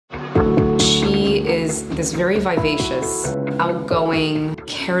this very vivacious, outgoing,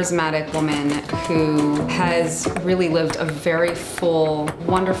 charismatic woman who has really lived a very full,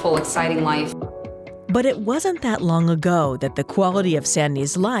 wonderful, exciting life. But it wasn't that long ago that the quality of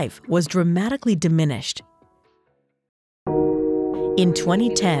Sandy's life was dramatically diminished. In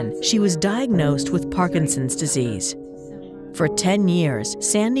 2010, she was diagnosed with Parkinson's disease. For 10 years,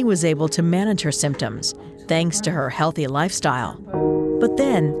 Sandy was able to manage her symptoms, thanks to her healthy lifestyle. But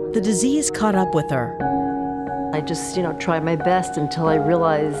then, the disease caught up with her. I just, tried my best until I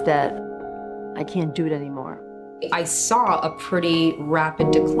realized that I can't do it anymore. I saw a pretty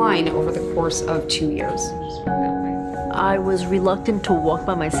rapid decline over the course of 2 years. I was reluctant to walk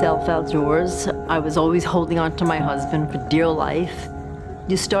by myself outdoors. I was always holding on to my husband for dear life.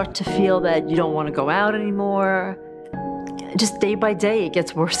 You start to feel that you don't want to go out anymore. Just day by day, it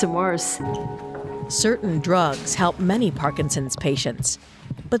gets worse and worse. Certain drugs help many Parkinson's patients,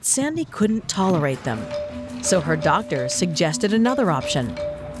 but Sandy couldn't tolerate them. So her doctor suggested another option,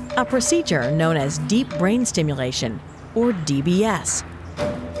 a procedure known as deep brain stimulation, or DBS.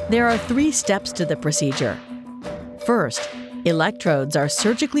 There are 3 steps to the procedure. First, electrodes are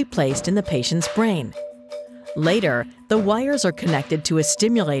surgically placed in the patient's brain. Later, the wires are connected to a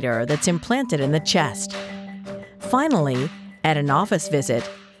stimulator that's implanted in the chest. Finally, at an office visit,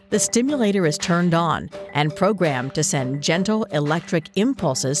 the stimulator is turned on and programmed to send gentle electric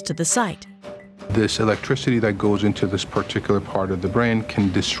impulses to the site. This electricity that goes into this particular part of the brain can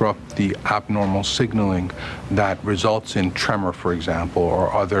disrupt the abnormal signaling that results in tremor, for example,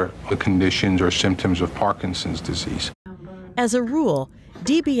 or other conditions or symptoms of Parkinson's disease. As a rule,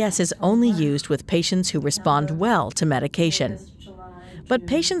 DBS is only used with patients who respond well to medication. But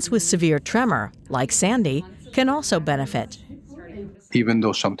patients with severe tremor, like Sandy, can also benefit. Even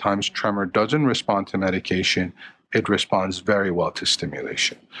though sometimes tremor doesn't respond to medication, it responds very well to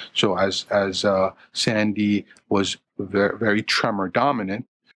stimulation. So as Sandy was very tremor dominant,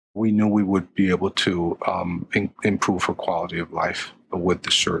 we knew we would be able to improve her quality of life with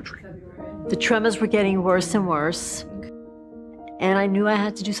the surgery. The tremors were getting worse and worse, and I knew I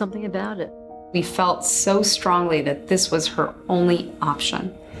had to do something about it. We felt so strongly that this was her only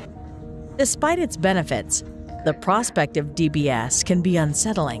option. Despite its benefits, the prospect of DBS can be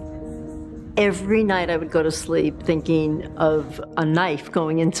unsettling. Every night I would go to sleep thinking of a knife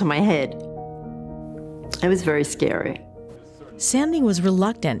going into my head. It was very scary. Sandy was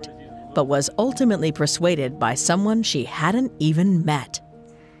reluctant, but was ultimately persuaded by someone she hadn't even met.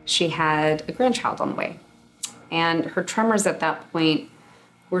 She had a grandchild on the way, and her tremors at that point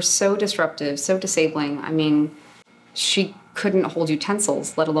were so disruptive, so disabling. I mean, she couldn't hold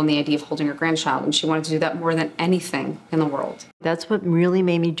utensils, let alone the idea of holding her grandchild, and she wanted to do that more than anything in the world. That's what really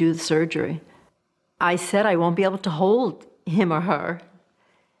made me do the surgery. I said I won't be able to hold him or her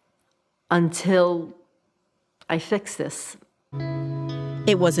until I fix this.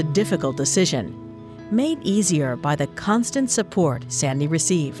 It was a difficult decision, made easier by the constant support Sandy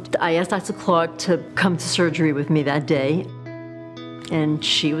received. I asked Dr. Clar to come to surgery with me that day, and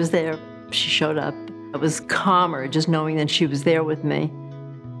she was there. She showed up. I was calmer just knowing that she was there with me.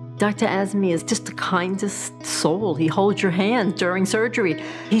 Dr. Azmi is just the kindest soul. He holds your hand during surgery.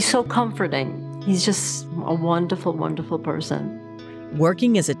 He's so comforting. He's just a wonderful, wonderful person.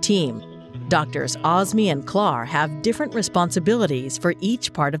 Working as a team, Doctors Azmi and Clar have different responsibilities for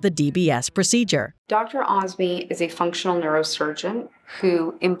each part of the DBS procedure. Dr. Azmi is a functional neurosurgeon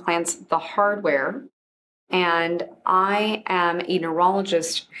who implants the hardware, and I am a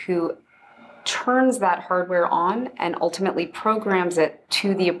neurologist who turns that hardware on and ultimately programs it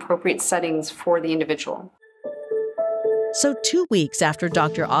to the appropriate settings for the individual. So 2 weeks after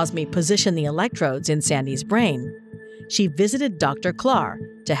Dr. Azmi positioned the electrodes in Sandy's brain, she visited Dr. Clar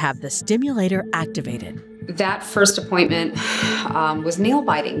to have the stimulator activated. That first appointment was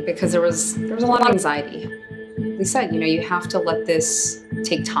nail-biting because there was a lot of anxiety. They said, you have to let this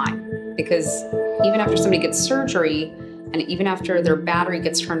take time, because even after somebody gets surgery, and even after their battery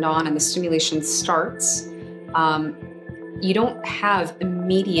gets turned on and the stimulation starts, you don't have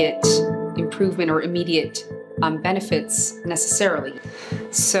immediate improvement or immediate benefits necessarily.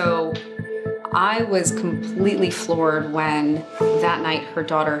 So I was completely floored when that night her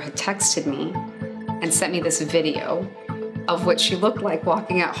daughter had texted me and sent me this video of what she looked like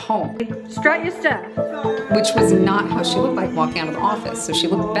walking at home. Strut your stuff. Which was not how she looked like walking out of the office, so she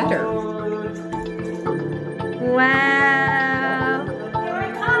looked better. Wow.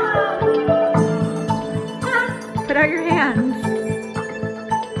 Put out your hands.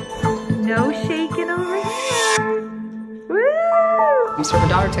 No shaking over here. Woo! So her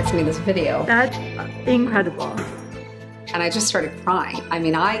daughter texted me this video. That's incredible. And I just started crying. I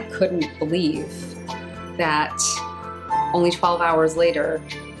mean, I couldn't believe that only 12 hours later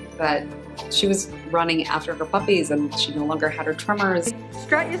that she was running after her puppies and she no longer had her tremors.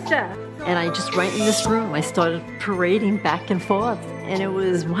 Strut your stuff. And I just, right in this room, I started parading back and forth. And it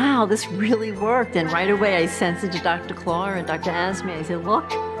was, wow, this really worked. And right away I sent it to Dr. Clar and Dr. Azmi. I said, look,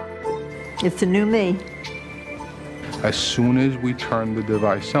 it's a new me. As soon as we turn the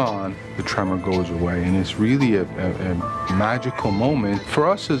device on, the tremor goes away. And it's really a magical moment for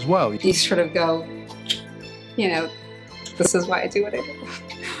us as well. You sort of go, you know, this is why I do what I do.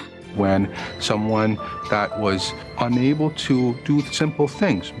 When someone that was unable to do simple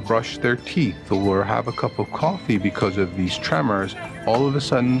things, brush their teeth or have a cup of coffee because of these tremors, all of a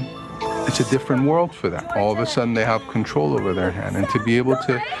sudden it's a different world for them. All of a sudden they have control over their hand. And to be able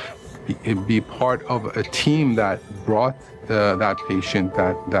to be part of a team that brought that patient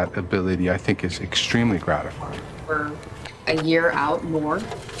that ability, I think is extremely gratifying. We're a year out more,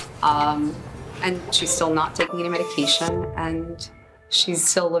 and she's still not taking any medication, and she's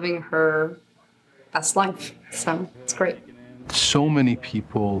still living her best life, so it's great. So many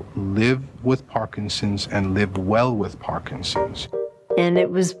people live with Parkinson's and live well with Parkinson's. And it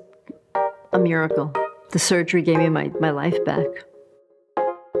was a miracle. The surgery gave me my life back.